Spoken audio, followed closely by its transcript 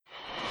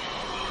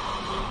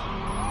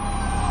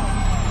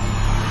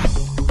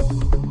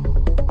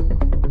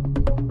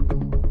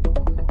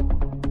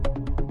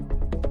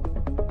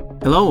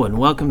Hello and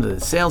welcome to the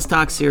Sales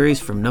Talk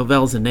series from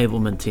Novell's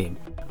enablement team.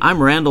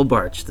 I'm Randal,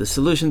 the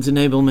Solutions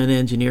Enablement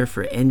Engineer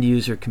for End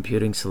User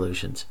Computing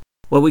Solutions.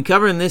 What we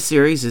cover in this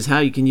series is how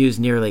you can use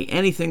nearly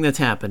anything that's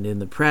happened in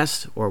the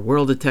press or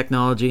world of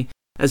technology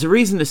as a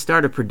reason to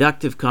start a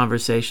productive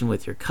conversation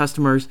with your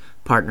customers,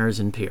 partners,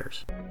 and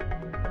peers.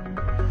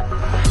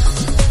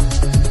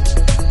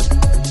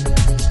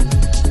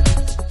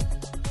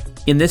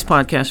 In this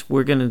podcast,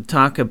 we're going to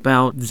talk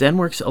about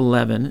ZENworks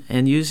 11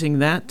 and using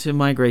that to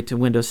migrate to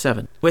Windows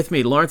 7. With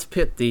me, Laurence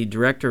Pitt, the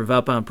Director of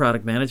Outbound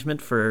Product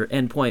Management for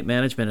Endpoint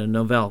Management at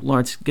Novell.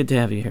 Laurence, good to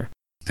have you here.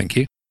 Thank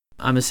you.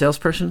 I'm a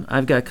salesperson.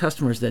 I've got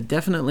customers that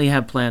definitely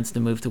have plans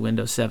to move to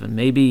Windows 7.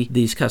 Maybe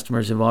these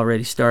customers have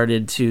already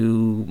started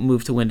to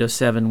move to Windows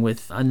 7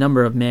 with a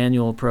number of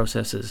manual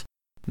processes.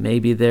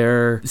 Maybe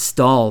they're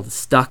stalled,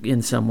 stuck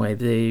in some way.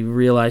 They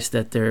realize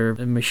that their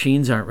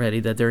machines aren't ready,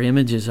 that their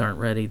images aren't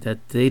ready,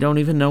 that they don't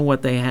even know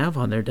what they have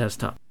on their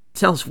desktop.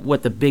 Tell us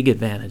what the big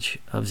advantage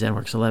of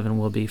ZENworks 11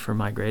 will be for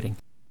migrating.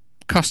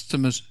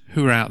 Customers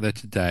who are out there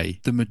today,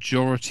 the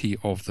majority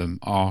of them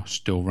are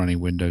still running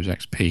Windows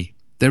XP.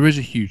 There is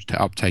a huge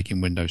uptake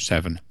in Windows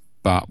 7,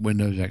 but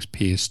Windows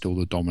XP is still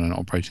the dominant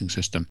operating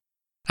system,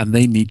 and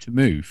they need to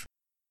move.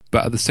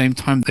 But at the same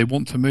time, they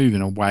want to move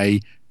in a way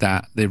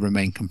that they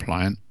remain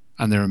compliant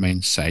and they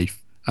remain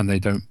safe and they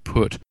don't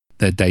put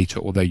their data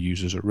or their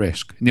users at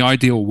risk. In the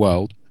ideal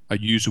world, a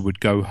user would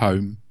go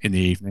home in the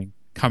evening,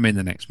 come in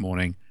the next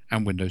morning,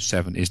 and Windows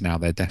 7 is now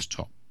their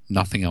desktop.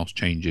 Nothing else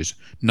changes.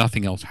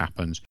 Nothing else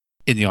happens.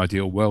 In the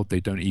ideal world, they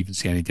don't even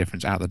see any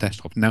difference at the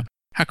desktop. Now,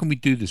 how can we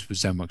do this with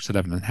ZENworks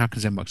 11 and how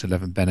can ZENworks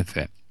 11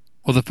 benefit?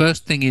 Well, the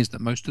first thing is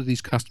that most of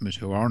these customers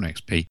who are on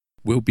XP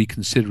will be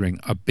considering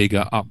a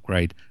bigger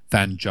upgrade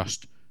than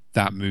just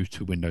that move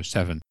to Windows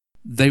 7.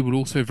 They will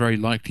also very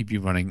likely be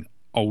running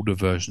older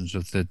versions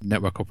of the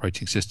network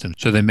operating system.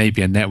 So they may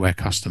be a NetWare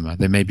customer,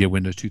 they may be a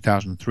Windows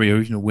 2003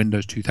 or even a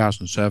Windows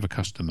 2000 server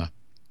customer.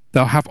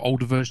 They'll have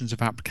older versions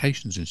of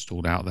applications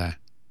installed out there.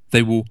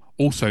 They will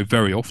also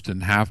very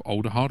often have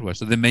older hardware,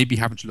 so they may be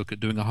having to look at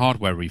doing a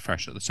hardware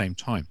refresh at the same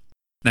time.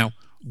 Now,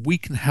 we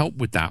can help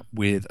with that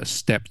with a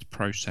stepped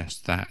process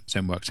that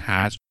ZENworks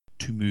has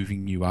to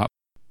moving you up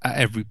at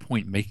every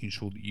point, making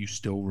sure that you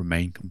still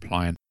remain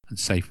compliant and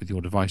safe with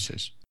your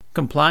devices.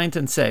 Compliant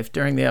and safe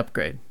during the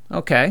upgrade.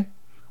 Okay.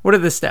 What are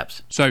the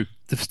steps? So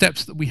the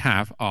steps that we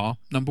have are,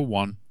 number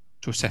one,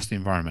 to assess the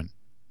environment.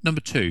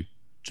 Number two,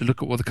 to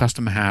look at what the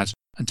customer has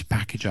and to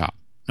package up.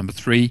 Number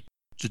three,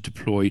 to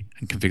deploy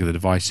and configure the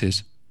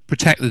devices.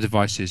 Protect the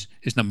devices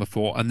is number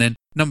four. And then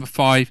number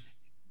five,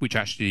 which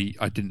actually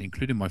I didn't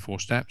include in my 4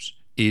 steps,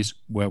 is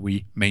where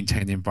we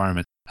maintain the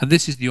environment. And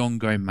this is the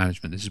ongoing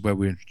management. This is where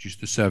we introduce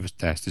the service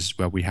test. This is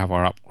where we have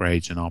our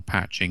upgrades and our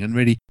patching and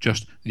really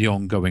just the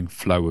ongoing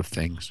flow of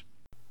things.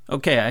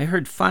 Okay, I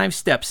heard 5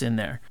 steps in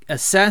there.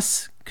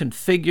 Assess,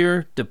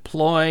 configure,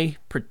 deploy,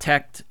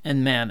 protect,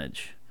 and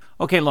manage.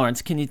 Okay,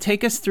 Laurence, can you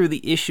take us through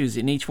the issues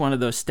in each one of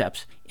those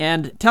steps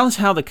and tell us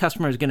how the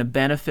customer is going to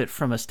benefit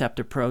from a stepped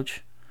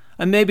approach?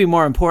 And maybe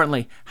more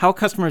importantly, how a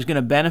customer is going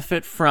to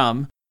benefit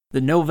from the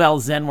Novell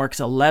ZENworks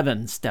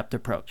 11 stepped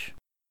approach.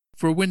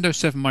 For a Windows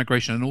 7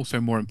 migration, and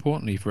also more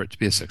importantly for it to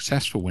be a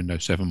successful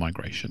Windows 7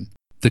 migration,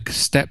 the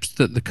steps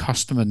that the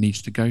customer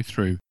needs to go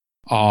through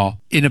are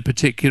in a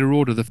particular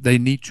order. That they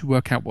need to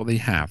work out what they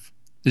have.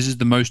 This is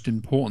the most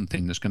important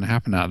thing that's going to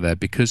happen out there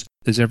because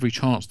there's every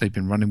chance they've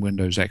been running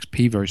Windows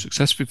XP very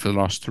successfully for the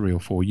last 3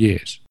 or 4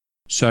 years.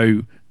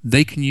 So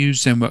they can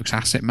use ZENworks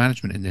Asset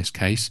Management in this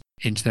case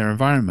into their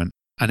environment,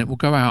 and it will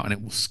go out and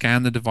it will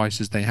scan the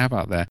devices they have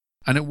out there,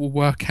 and it will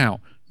work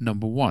out,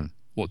 number one,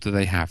 what do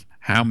they have?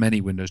 How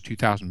many Windows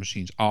 2000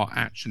 machines are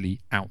actually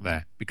out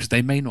there? Because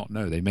they may not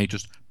know. They may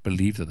just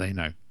believe that they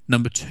know.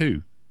 Number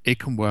two, it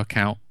can work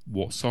out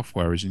what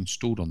software is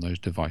installed on those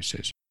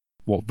devices,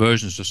 what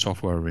versions of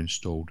software are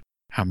installed,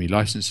 how many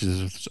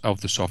licenses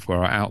of the software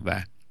are out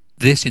there.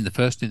 This, in the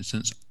first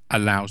instance,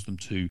 allows them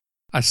to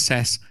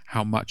assess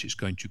how much it's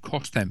going to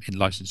cost them in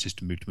licenses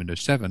to move to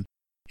Windows 7.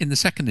 In the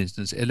second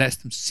instance, it lets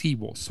them see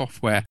what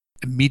software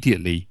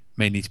immediately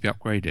may need to be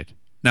upgraded.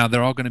 Now,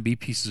 there are going to be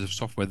pieces of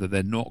software that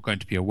they're not going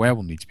to be aware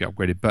will need to be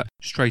upgraded, but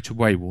straight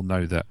away we'll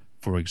know that,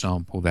 for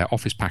example, their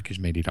Office package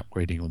may need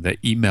upgrading or their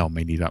email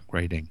may need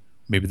upgrading.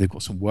 Maybe they've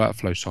got some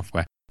workflow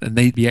software. Then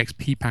they be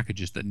XP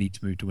packages that need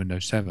to move to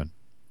Windows 7.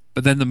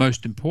 But then the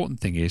most important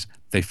thing is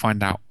they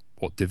find out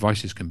what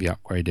devices can be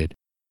upgraded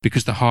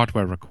because the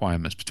hardware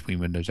requirements between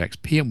Windows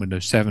XP and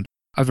Windows 7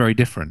 are very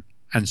different.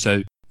 And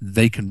so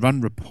they can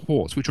run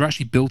reports, which are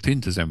actually built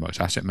into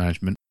ZENworks Asset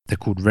Management. They're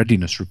called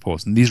readiness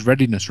reports. And these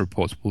readiness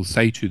reports will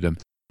say to them,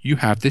 you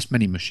have this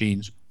many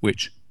machines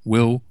which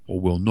will or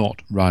will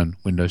not run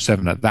Windows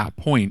 7. At that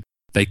point,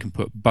 they can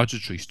put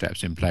budgetary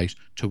steps in place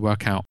to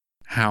work out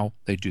how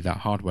they do that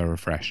hardware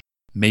refresh.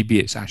 Maybe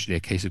it's actually a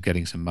case of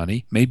getting some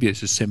money. Maybe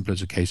it's as simple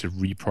as a case of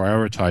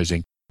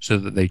reprioritizing so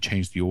that they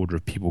change the order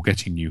of people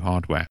getting new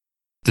hardware.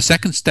 The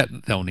second step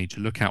that they'll need to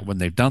look at when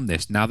they've done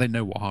this, now they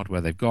know what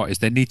hardware they've got, is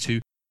they need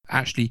to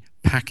actually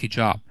package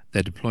up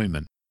their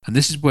deployment. And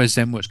this is where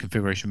ZENworks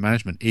configuration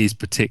management is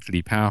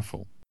particularly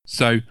powerful.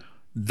 So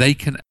they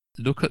can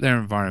look at their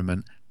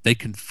environment, they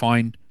can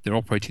find their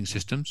operating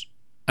systems,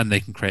 and they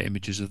can create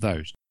images of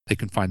those. They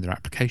can find their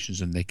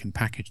applications and they can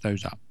package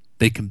those up.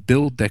 They can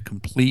build their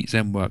complete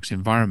ZENworks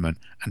environment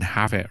and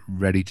have it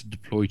ready to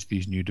deploy to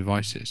these new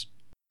devices.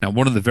 Now,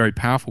 one of the very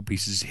powerful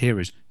pieces here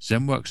is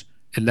ZENworks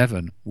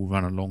 11 will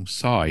run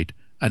alongside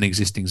an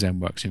existing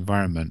ZENworks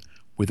environment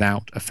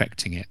without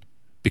affecting it,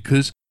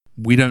 because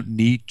we don't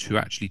need to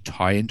actually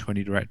tie into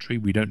any directory.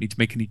 We don't need to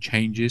make any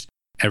changes.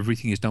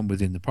 Everything is done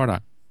within the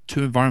product.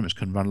 Two environments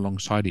can run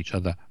alongside each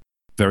other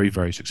very,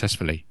 very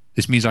successfully.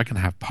 This means I can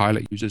have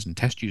pilot users and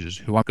test users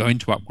who I'm going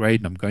to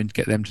upgrade, and I'm going to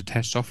get them to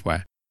test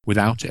software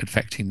without it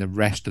affecting the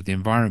rest of the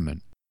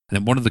environment. And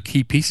then one of the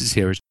key pieces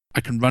here is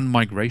I can run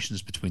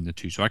migrations between the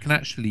two. So I can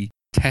actually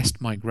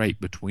test migrate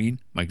between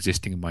my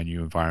existing and my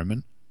new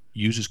environment.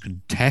 Users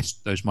can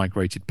test those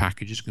migrated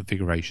packages,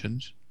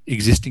 configurations.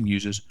 Existing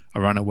users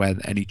are unaware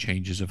that any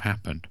changes have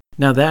happened.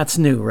 Now that's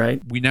new,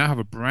 right? We now have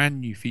a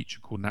brand new feature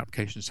called an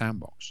application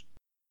sandbox.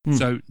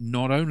 So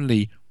not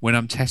only when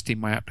I'm testing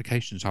my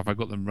applications have I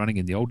got them running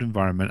in the old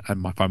environment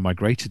and if I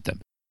migrated them,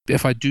 but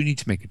if I do need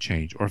to make a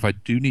change or if I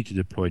do need to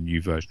deploy a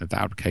new version of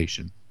that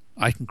application,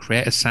 I can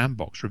create a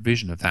sandbox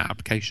revision of that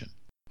application.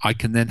 I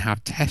can then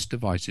have test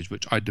devices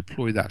which I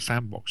deploy that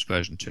sandbox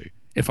version to.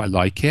 If I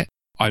like it,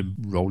 I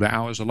roll it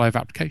out as a live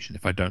application.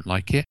 If I don't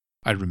like it,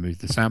 I remove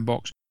the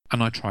sandbox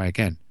and I try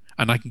again.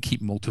 And I can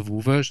keep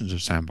multiple versions of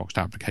sandboxed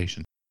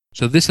application.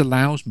 So this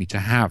allows me to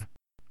have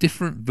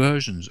different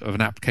versions of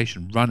an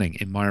application running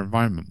in my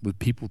environment with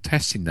people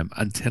testing them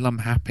until I'm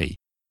happy.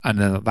 And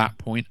then at that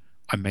point,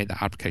 I make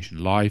that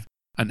application live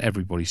and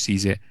everybody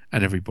sees it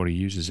and everybody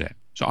uses it.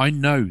 So I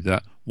know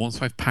that once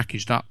I've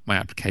packaged up my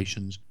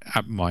applications,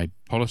 my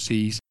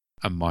policies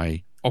and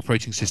my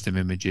operating system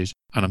images,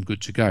 and I'm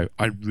good to go,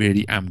 I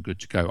really am good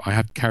to go. I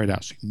have carried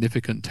out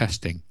significant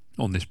testing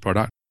on this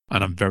product,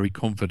 and I'm very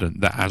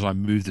confident that as I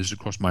move this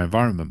across my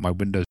environment, my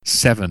Windows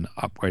 7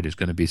 upgrade is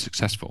going to be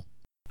successful.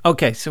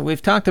 Okay, so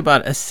we've talked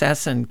about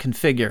assess and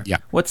configure. Yeah.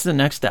 What's the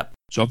next step?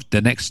 So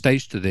the next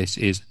stage to this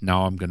is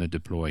now I'm going to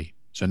deploy.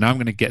 So now I'm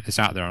going to get this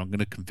out there. I'm going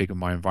to configure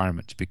my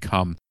environment to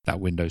become that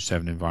Windows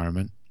 7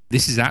 environment.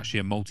 This is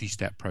actually a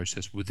multi-step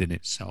process within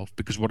itself,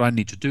 because what I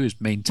need to do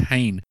is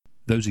maintain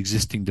those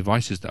existing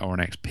devices that are on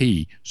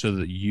XP so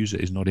that the user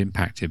is not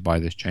impacted by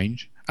this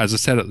change. As I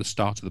said at the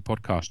start of the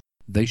podcast,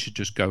 they should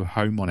just go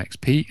home on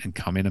XP and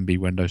come in and be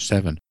Windows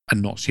 7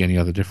 and not see any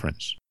other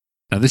difference.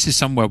 Now, this is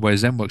somewhere where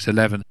ZENworks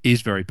 11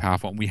 is very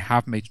powerful, and we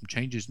have made some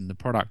changes in the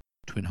product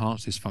to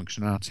enhance this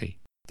functionality.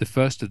 The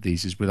first of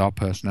these is with our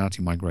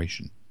personality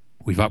migration.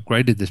 We've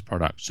upgraded this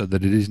product so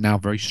that it is now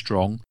very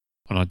strong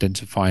on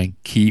identifying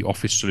key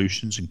Office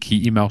solutions and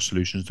key email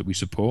solutions that we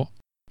support.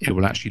 It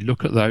will actually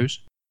look at those.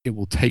 It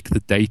will take the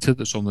data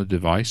that's on the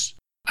device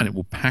and it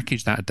will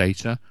package that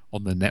data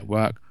on the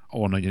network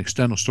or on an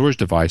external storage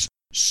device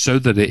so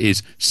that it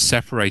is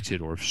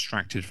separated or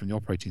abstracted from the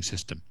operating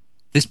system.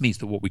 This means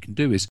that what we can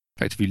do is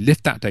effectively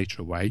lift that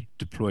data away,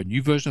 deploy a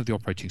new version of the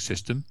operating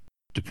system,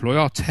 deploy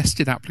our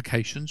tested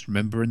applications.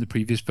 Remember, in the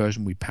previous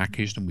version, we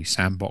packaged and we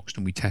sandboxed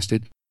and we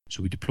tested.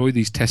 So we deploy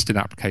these tested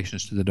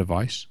applications to the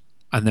device,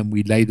 and then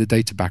we lay the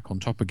data back on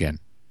top again.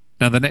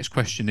 Now, the next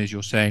question is,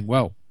 you're saying,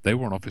 well, they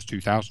were on Office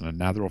 2000 and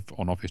now they're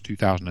on Office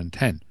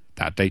 2010.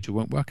 That data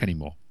won't work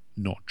anymore.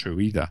 Not true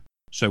either.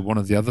 So one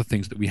of the other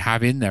things that we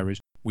have in there is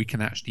we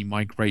can actually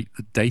migrate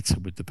the data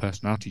with the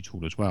personality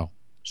tool as well.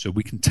 So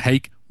we can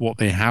take what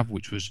they have,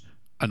 which was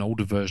an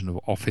older version of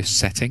Office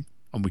setting,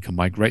 and we can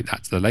migrate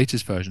that to the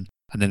latest version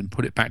and then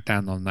put it back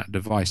down on that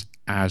device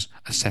as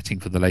a setting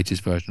for the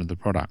latest version of the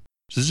product.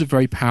 So this is a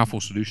very powerful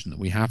solution that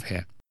we have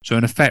here. So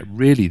in effect,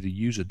 really, the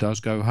user does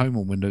go home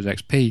on Windows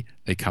XP,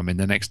 they come in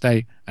the next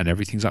day and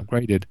everything's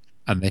upgraded,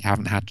 and they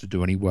haven't had to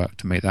do any work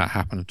to make that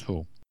happen at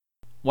all.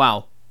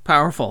 Wow,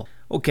 powerful.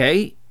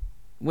 Okay,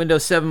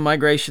 Windows 7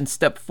 migration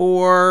step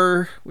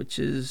 4, which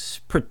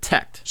is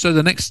protect. So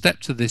the next step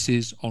to this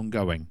is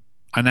ongoing.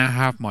 I now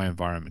have my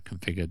environment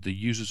configured. The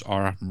users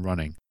are up and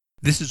running.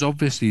 This is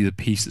obviously the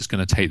piece that's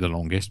going to take the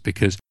longest,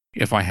 because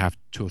if I have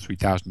 2,000 or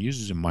 3,000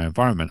 users in my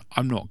environment,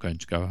 I'm not going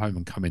to go home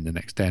and come in the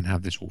next day and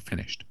have this all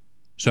finished.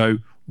 So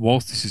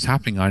whilst this is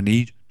happening, I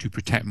need to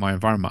protect my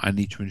environment. I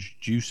need to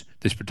introduce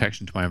this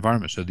protection to my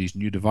environment so these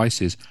new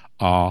devices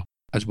are,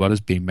 as well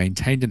as being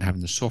maintained and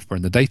having the software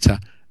and the data,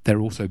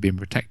 they're also being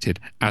protected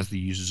as the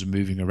users are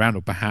moving around,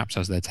 or perhaps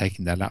as they're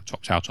taking their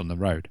laptops out on the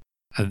road.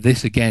 And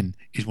this, again,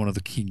 is one of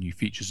the key new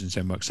features in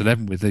ZENworks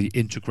 11 with the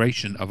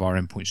integration of our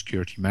Endpoint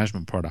Security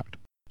Management product.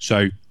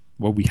 So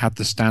while we had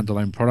the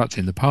standalone product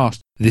in the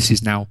past, this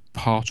is now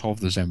part of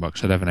the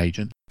ZENworks 11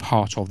 agent,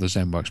 part of the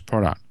ZENworks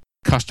product.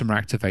 Customer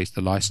activates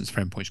the license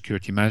for Endpoint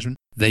Security Management.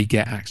 They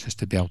get access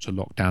to be able to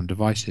lock down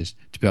devices,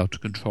 to be able to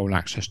control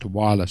access to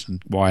wireless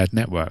and wired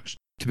networks,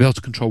 to be able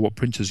to control what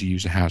printers a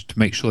user has, to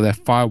make sure their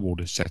firewall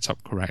is set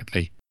up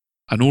correctly.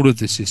 And all of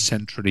this is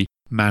centrally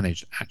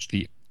managed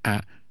actually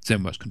at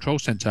ZENworks Control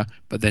Center,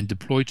 but then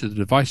deployed to the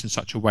device in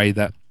such a way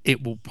that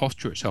it will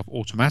posture itself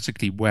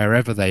automatically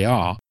wherever they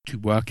are to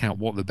work out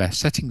what the best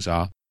settings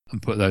are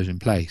and put those in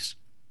place.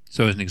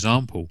 So as an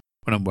example,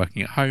 when I'm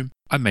working at home,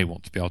 I may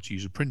want to be able to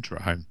use a printer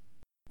at home.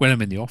 When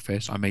I'm in the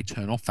office, I may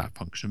turn off that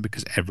function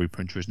because every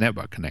printer is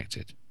network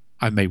connected.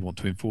 I may want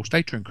to enforce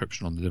data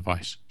encryption on the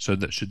device so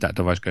that should that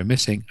device go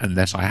missing,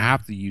 unless I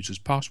have the user's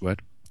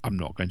password, I'm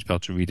not going to be able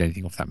to read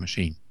anything off that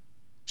machine.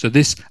 So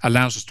this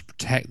allows us to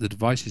protect the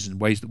devices in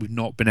ways that we've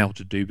not been able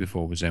to do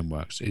before with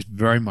ZENworks. It's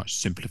very much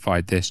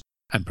simplified this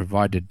and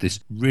provided this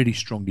really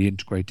strongly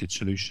integrated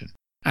solution.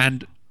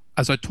 And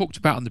as I talked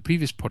about on the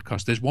previous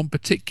podcast, there's one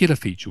particular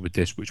feature with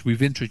this which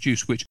we've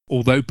introduced, which,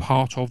 although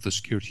part of the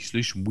security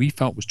solution, we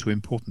felt was too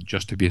important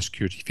just to be a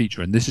security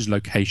feature, and this is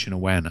location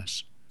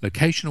awareness.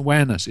 Location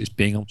awareness is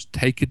being able to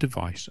take a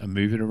device and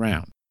move it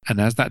around. And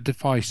as that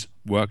device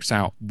works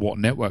out what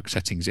network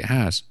settings it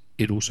has,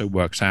 it also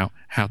works out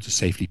how to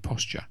safely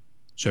posture.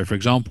 So for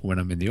example, when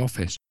I'm in the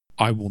office,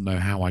 I will know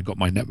how I got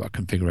my network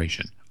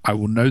configuration. I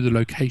will know the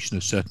location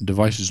of certain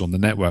devices on the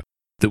network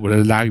that will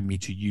allow me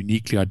to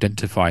uniquely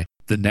identify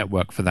the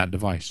network for that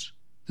device.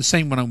 The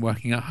same when I'm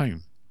working at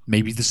home.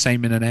 Maybe the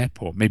same in an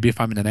airport. Maybe if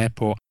I'm in an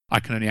airport, I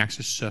can only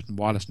access certain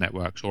wireless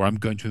networks, or I'm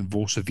going to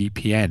enforce a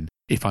VPN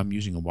if I'm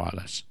using a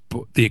wireless.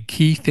 But the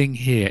key thing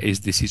here is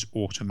this is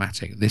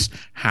automatic. This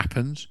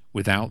happens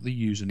without the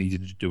user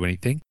needing to do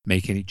anything,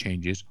 make any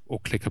changes, or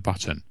click a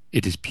button.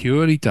 It is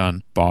purely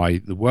done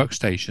by the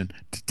workstation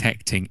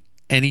detecting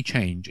any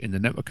change in the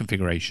network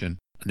configuration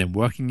and then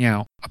working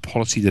out a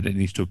policy that it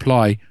needs to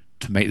apply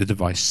to make the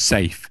device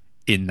safe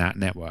in that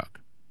network.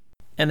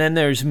 And then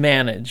there's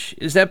manage.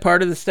 Is that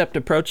part of the stepped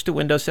approach to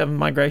Windows 7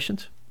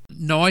 migrations?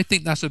 No, I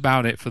think that's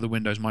about it for the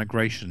Windows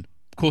migration.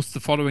 Of course, the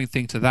following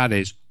thing to that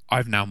is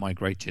I've now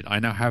migrated. I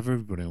now have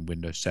everybody on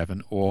Windows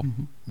 7 or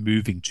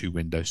moving to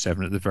Windows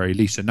 7 at the very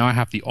least. So now I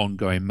have the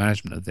ongoing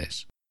management of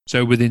this.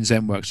 So within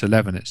ZENworks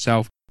 11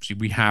 itself, obviously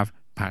we have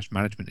patch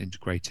management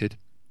integrated,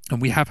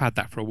 and we have had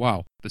that for a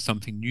while. But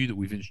something new that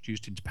we've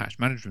introduced into patch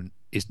management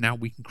is now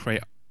we can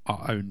create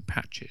our own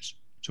patches.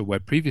 So where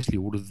previously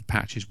all of the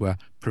patches were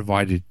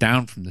provided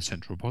down from the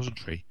central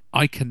repository,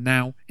 I can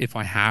now, if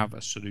I have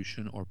a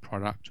solution or a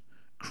product,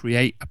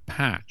 create a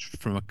patch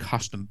from a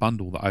custom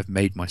bundle that I've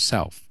made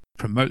myself,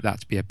 promote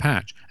that to be a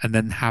patch, and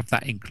then have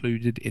that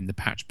included in the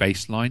patch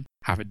baseline,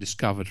 have it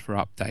discovered for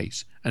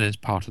updates, and as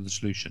part of the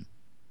solution.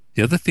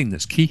 The other thing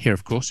that's key here,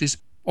 of course, is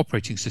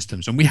operating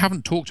systems. And we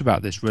haven't talked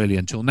about this really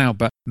until now,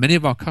 but many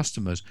of our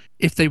customers,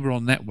 if they were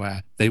on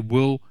NetWare, they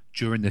will,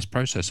 during this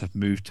process, have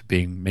moved to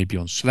being maybe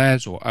on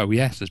SLES or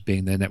OES as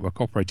being their network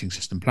operating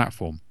system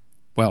platform.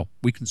 Well,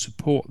 we can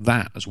support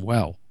that as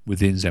well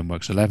within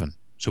ZENworks 11.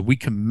 So we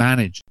can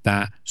manage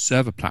that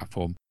server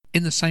platform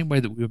in the same way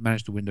that we would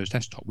manage the Windows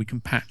desktop. We can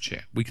patch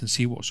it. We can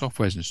see what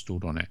software is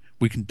installed on it.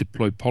 We can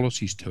deploy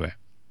policies to it.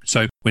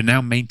 So we're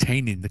now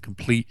maintaining the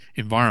complete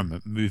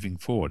environment moving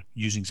forward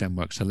using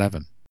ZENworks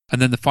 11.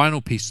 And then the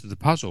final piece of the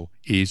puzzle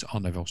is our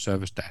Novell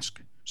Service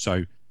Desk.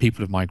 So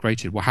people have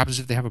migrated. What happens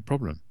if they have a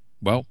problem?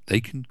 Well, they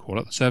can call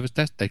up the service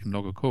desk, they can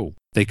log a call.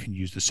 They can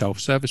use the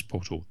self-service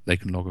portal, they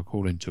can log a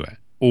call into it.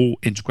 All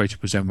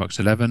integrated with ZENworks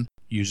 11,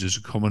 uses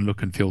a common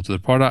look and feel to the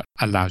product,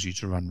 allows you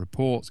to run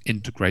reports,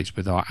 integrates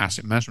with our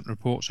asset management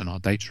reports and our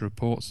data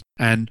reports,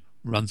 and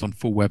runs on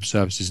full web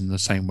services in the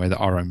same way that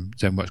our own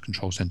ZENworks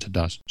Control Center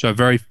does. So a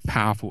very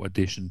powerful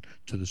addition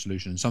to the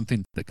solution, and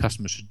something that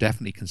customers should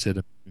definitely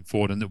consider moving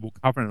forward, and that we'll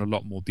cover in a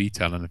lot more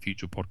detail in a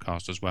future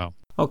podcast as well.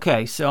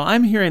 Okay, so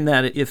I'm hearing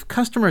that if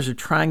customers are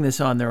trying this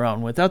on their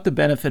own without the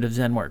benefit of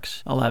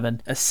ZENworks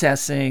 11,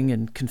 assessing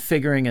and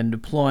configuring and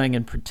deploying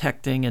and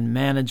protecting and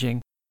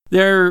managing,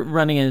 they're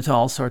running into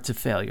all sorts of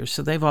failures.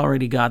 So they've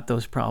already got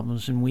those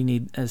problems, and we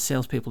need, as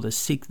salespeople, to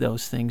seek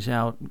those things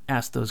out,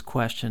 ask those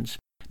questions.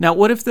 Now,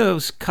 what if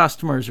those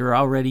customers are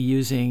already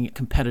using a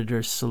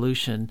competitor's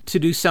solution to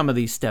do some of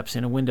these steps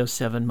in a Windows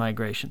 7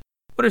 migration?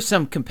 What are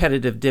some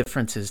competitive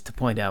differences to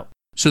point out?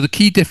 So the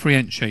key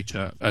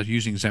differentiator of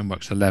using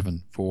ZENworks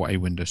 11 for a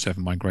Windows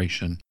 7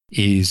 migration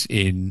is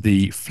in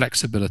the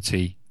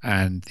flexibility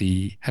and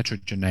the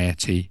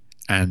heterogeneity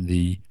and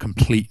the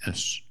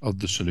completeness of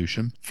the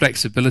solution.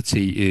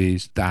 Flexibility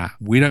is that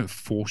we don't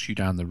force you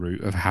down the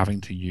route of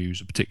having to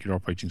use a particular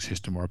operating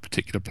system or a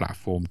particular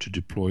platform to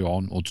deploy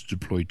on or to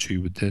deploy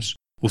to with this.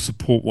 We'll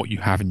support what you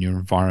have in your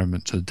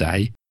environment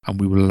today, and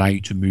we will allow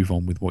you to move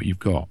on with what you've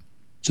got.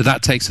 So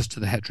that takes us to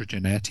the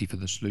heterogeneity for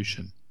the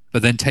solution.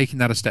 But then taking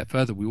that a step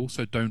further, we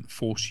also don't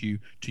force you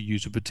to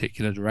use a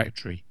particular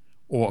directory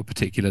or a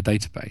particular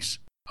database.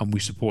 And we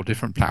support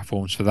different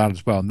platforms for that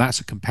as well. And that's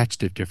a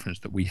competitive difference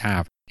that we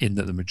have, in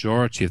that the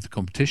majority of the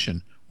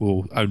competition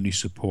will only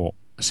support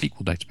a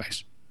SQL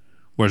database.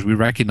 Whereas we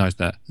recognize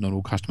that not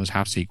all customers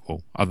have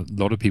SQL. A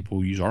lot of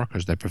people use Oracle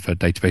as their preferred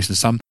database, and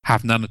some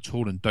have none at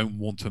all and don't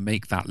want to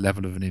make that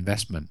level of an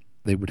investment.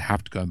 They would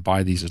have to go and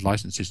buy these as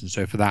licenses. And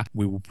so for that,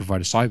 we will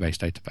provide a Sybase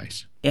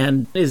database.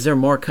 And is there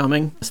more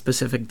coming?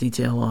 Specific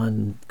detail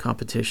on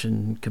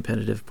competition,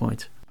 competitive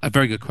points? A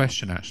very good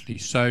question, actually.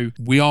 So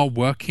we are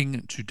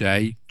working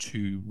today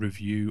to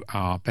review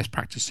our best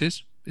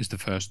practices is the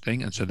first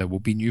thing. And so there will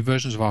be new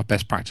versions of our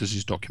best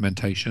practices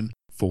documentation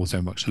for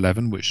ZENworks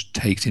 11, which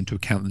takes into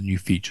account the new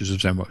features of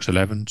ZENworks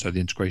 11, so the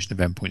integration of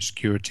endpoint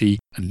security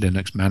and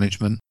Linux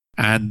management.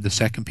 And the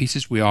second piece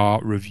is we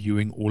are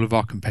reviewing all of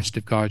our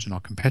competitive guides and our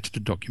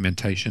competitor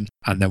documentation,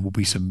 and there will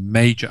be some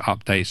major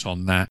updates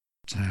on that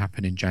to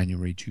happen in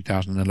January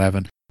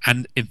 2011.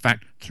 And in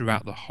fact,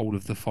 throughout the whole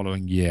of the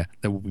following year,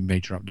 there will be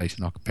major updates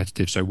in our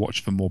competitive. So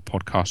watch for more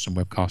podcasts and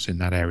webcasts in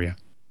that area.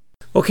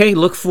 Okay,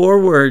 look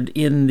forward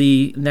in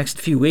the next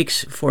few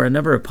weeks for a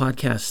number of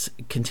podcasts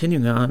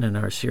continuing on in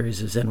our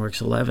series of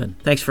ZENworks 11.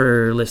 Thanks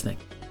for listening.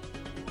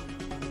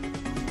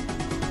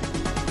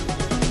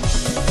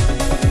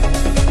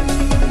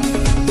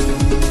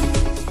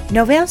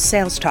 Novell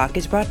Sales Talk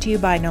is brought to you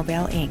by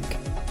Novell Inc.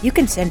 You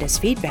can send us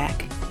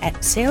feedback at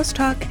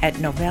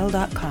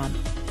salestalk@novell.com.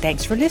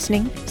 Thanks for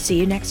listening. See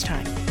you next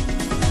time.